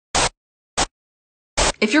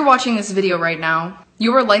If you're watching this video right now,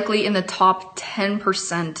 you are likely in the top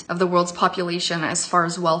 10% of the world's population as far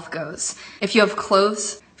as wealth goes. If you have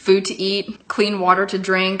clothes, food to eat, clean water to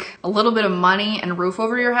drink, a little bit of money and a roof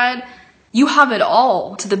over your head, you have it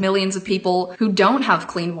all to the millions of people who don't have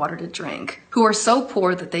clean water to drink, who are so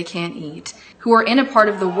poor that they can't eat, who are in a part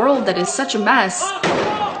of the world that is such a mess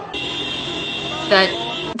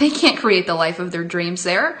that they can't create the life of their dreams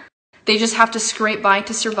there. They just have to scrape by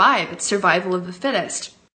to survive. It's survival of the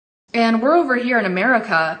fittest. And we're over here in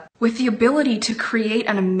America with the ability to create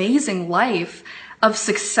an amazing life of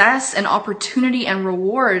success and opportunity and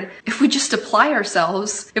reward if we just apply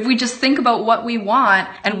ourselves, if we just think about what we want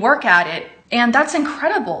and work at it. And that's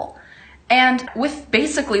incredible. And with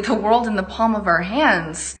basically the world in the palm of our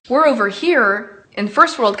hands, we're over here in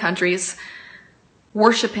first world countries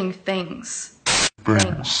worshiping things.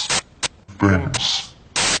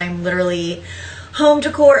 I'm literally home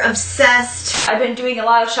decor obsessed. I've been doing a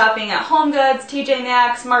lot of shopping at HomeGoods, TJ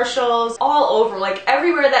Maxx, Marshalls, all over, like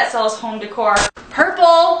everywhere that sells home decor.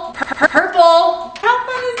 Purple! Purple! How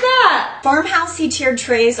fun is that? Farmhousey tiered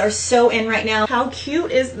trays are so in right now. How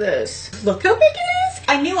cute is this? Look how big it is!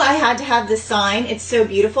 I knew I had to have this sign. It's so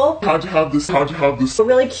beautiful. How'd you have this? A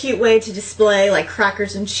really cute way to display like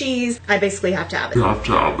crackers and cheese. I basically have to have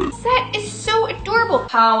it. Set is so adorable.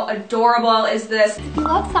 How adorable is this? If you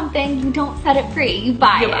love something, you don't set it free, you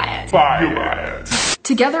buy it.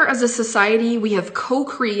 Together as a society, we have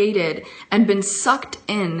co-created and been sucked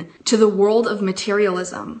in to the world of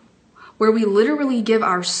materialism, where we literally give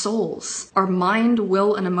our souls, our mind,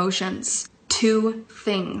 will, and emotions to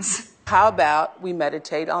things. How about we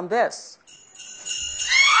meditate on this?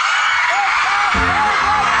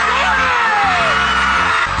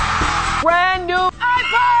 Brand new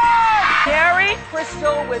iPhone! Cherry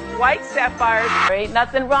crystal with white sapphires. There ain't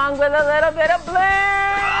nothing wrong with a little bit of bling.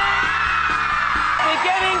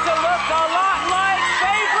 Beginning to look a lot like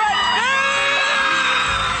favorite things.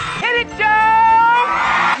 Hit it,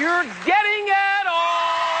 Joe! You're getting it all.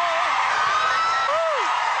 Woo.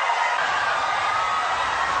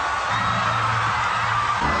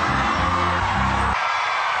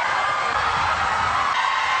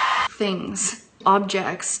 Things,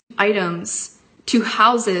 objects, items, to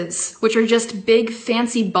houses, which are just big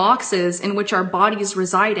fancy boxes in which our bodies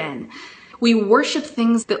reside in. We worship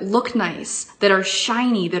things that look nice, that are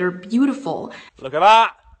shiny, that are beautiful. Look at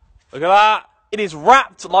that! Look at that! It is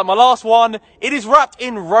wrapped, like my last one, it is wrapped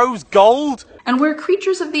in rose gold. And we're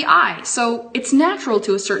creatures of the eye, so it's natural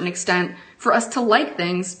to a certain extent for us to like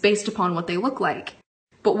things based upon what they look like.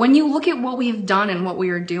 But when you look at what we have done and what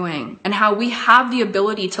we are doing, and how we have the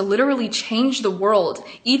ability to literally change the world,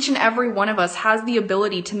 each and every one of us has the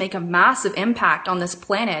ability to make a massive impact on this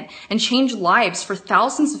planet and change lives for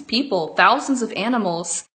thousands of people, thousands of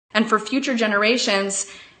animals, and for future generations,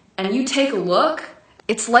 and you take a look,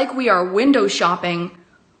 it's like we are window shopping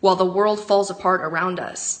while the world falls apart around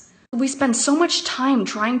us. We spend so much time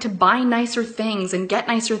trying to buy nicer things and get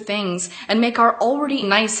nicer things and make our already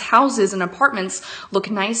nice houses and apartments look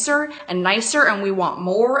nicer, and we want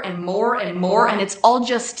more and more and more, and it's all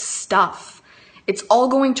just stuff. It's all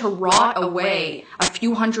going to rot away a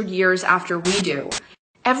few hundred years after we do.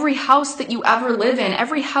 Every house that you ever live in,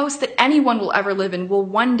 every house that anyone will ever live in will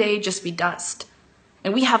one day just be dust.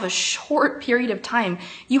 And we have a short period of time.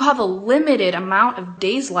 You have a limited amount of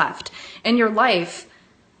days left in your life.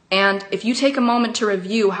 And if you take a moment to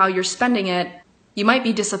review how you're spending it, you might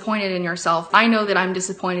be disappointed in yourself. I know that I'm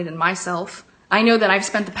disappointed in myself. I know that I've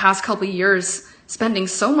spent the past couple of years spending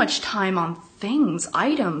so much time on things,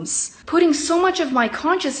 items, putting so much of my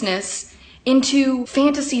consciousness into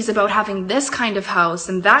fantasies about having this kind of house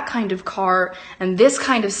and that kind of car and this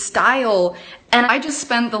kind of style. And I just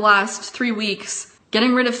spent the last 3 weeks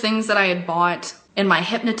getting rid of things that I had bought in my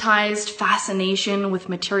hypnotized fascination with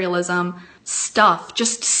materialism. Stuff,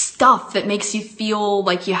 just stuff that makes you feel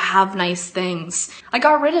like you have nice things. I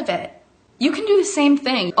got rid of it. You can do the same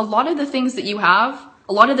thing. A lot of the things that you have,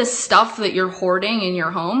 a lot of the stuff that you're hoarding in your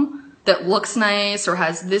home that looks nice or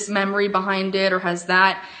has this memory behind it or has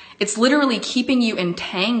that, it's literally keeping you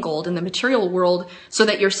entangled in the material world so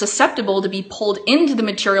that you're susceptible to be pulled into the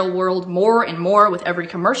material world more and more with every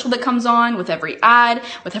commercial that comes on, with every ad,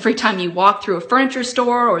 with every time you walk through a furniture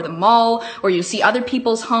store or the mall or you see other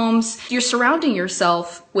people's homes. You're surrounding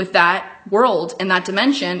yourself with that world and that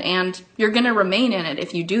dimension, and you're gonna remain in it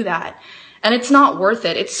if you do that. And it's not worth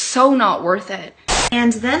it. It's so not worth it.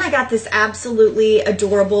 And then I got this absolutely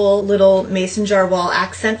adorable little mason jar wall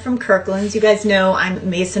accent from Kirkland's. You guys know I'm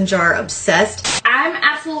mason jar obsessed. I'm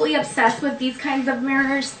absolutely obsessed with these kinds of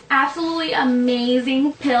mirrors. Absolutely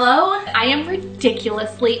amazing pillow. I am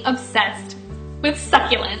ridiculously obsessed with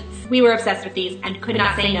succulents. We were obsessed with these and could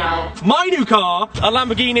not say no. My new car, a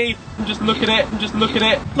Lamborghini. Just look at it, just look at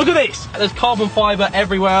it. Look at this. There's carbon fiber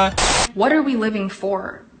everywhere. What are we living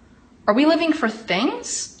for? Are we living for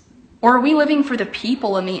things? Or are we living for the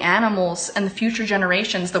people and the animals and the future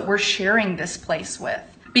generations that we're sharing this place with?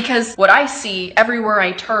 Because what I see everywhere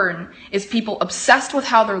I turn is people obsessed with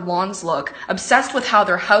how their lawns look, obsessed with how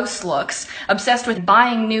their house looks, obsessed with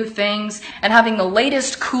buying new things and having the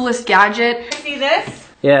latest, coolest gadget. See this?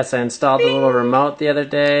 Yes, I installed a little remote the other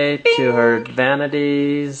day to her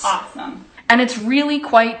vanities. Awesome. And it's really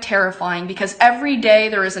quite terrifying because every day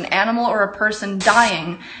there is an animal or a person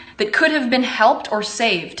dying that could have been helped or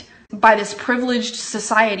saved by this privileged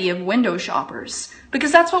society of window shoppers.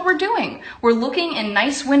 Because that's what we're doing. We're looking in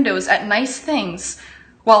nice windows at nice things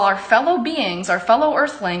while our fellow beings, our fellow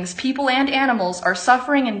earthlings, people and animals are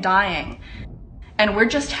suffering and dying. And we're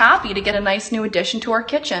just happy to get a nice new addition to our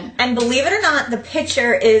kitchen. And believe it or not, the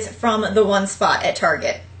picture is from the one spot at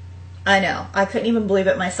Target. I know. I couldn't even believe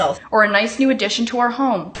it myself. Or a nice new addition to our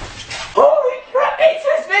home. Holy crap, it's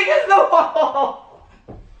as big as the wall!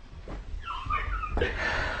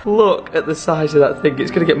 Look at the size of that thing. It's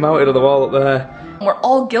going to get mounted on the wall up there. We're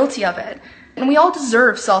all guilty of it. And we all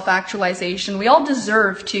deserve self-actualization. We all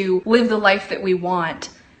deserve to live the life that we want.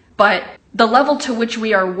 But the level to which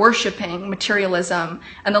we are worshiping materialism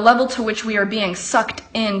and the level to which we are being sucked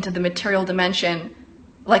into the material dimension,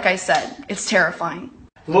 like I said, it's terrifying.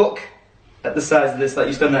 Look at the size of this. Like,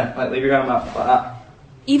 you stand there. Like, leave your arm out like that.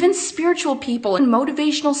 Even spiritual people and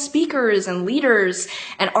motivational speakers and leaders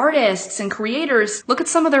and artists and creators, look at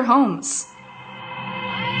some of their homes.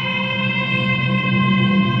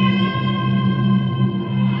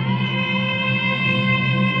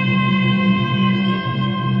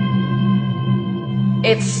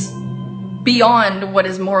 It's beyond what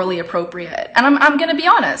is morally appropriate. And I'm going to be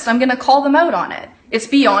honest. I'm going to call them out on it. It's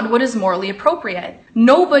beyond what is morally appropriate.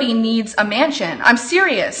 Nobody needs a mansion. I'm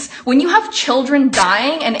serious. When you have children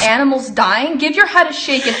dying and animals dying, give your head a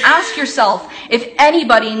shake and ask yourself if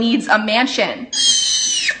anybody needs a mansion.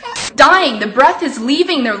 Dying, the breath is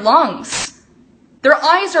leaving their lungs. Their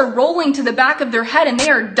eyes are rolling to the back of their head and they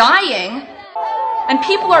are dying. And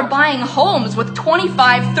people are buying homes with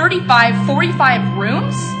 25, 35, 45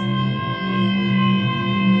 rooms?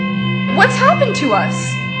 What's happened to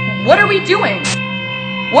us? What are we doing?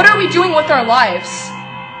 What are we doing with our lives?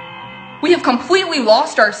 We have completely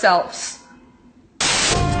lost ourselves.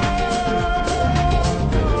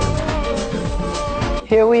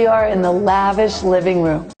 Here we are in the lavish living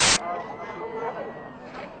room.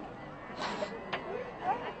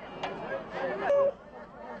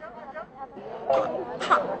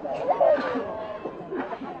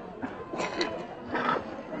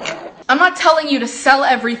 I'm not telling you to sell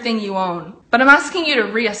everything you own, but I'm asking you to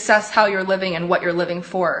reassess how you're living and what you're living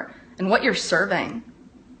for, and what you're serving.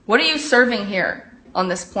 What are you serving here on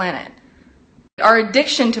this planet? Our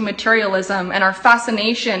addiction to materialism and our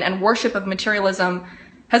fascination and worship of materialism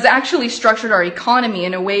has actually structured our economy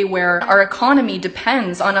in a way where our economy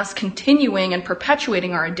depends on us continuing and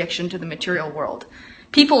perpetuating our addiction to the material world.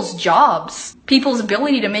 People's jobs, people's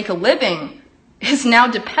ability to make a living is now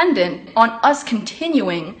dependent on us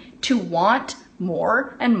continuing to want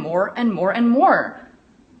more and more and more and more.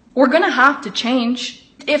 We're going to have to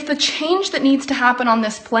change. If the change that needs to happen on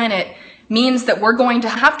this planet means that we're going to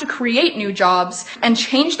have to create new jobs and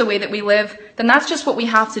change the way that we live, then that's just what we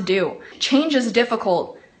have to do. Change is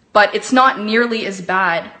difficult, but it's not nearly as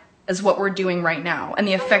bad as what we're doing right now and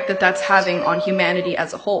the effect that that's having on humanity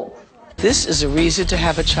as a whole. This is a reason to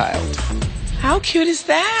have a child. How cute is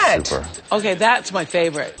that? Super. Okay, that's my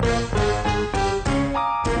favorite.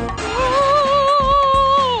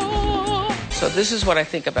 So this is what I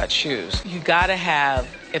think about shoes. You gotta have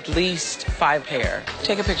at least 5 pair.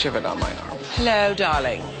 Take a picture of it on my arm. Hello,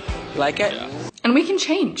 darling. Like it? And we can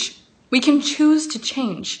change. We can choose to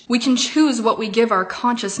change. We can choose what we give our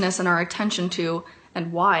consciousness and our attention to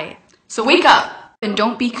and why. So wake up and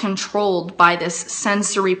don't be controlled by this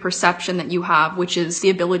sensory perception that you have, which is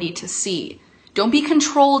the ability to see. Don't be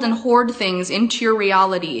controlled and hoard things into your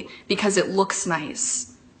reality because it looks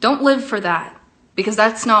nice. Don't live for that, because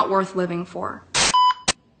that's not worth living for.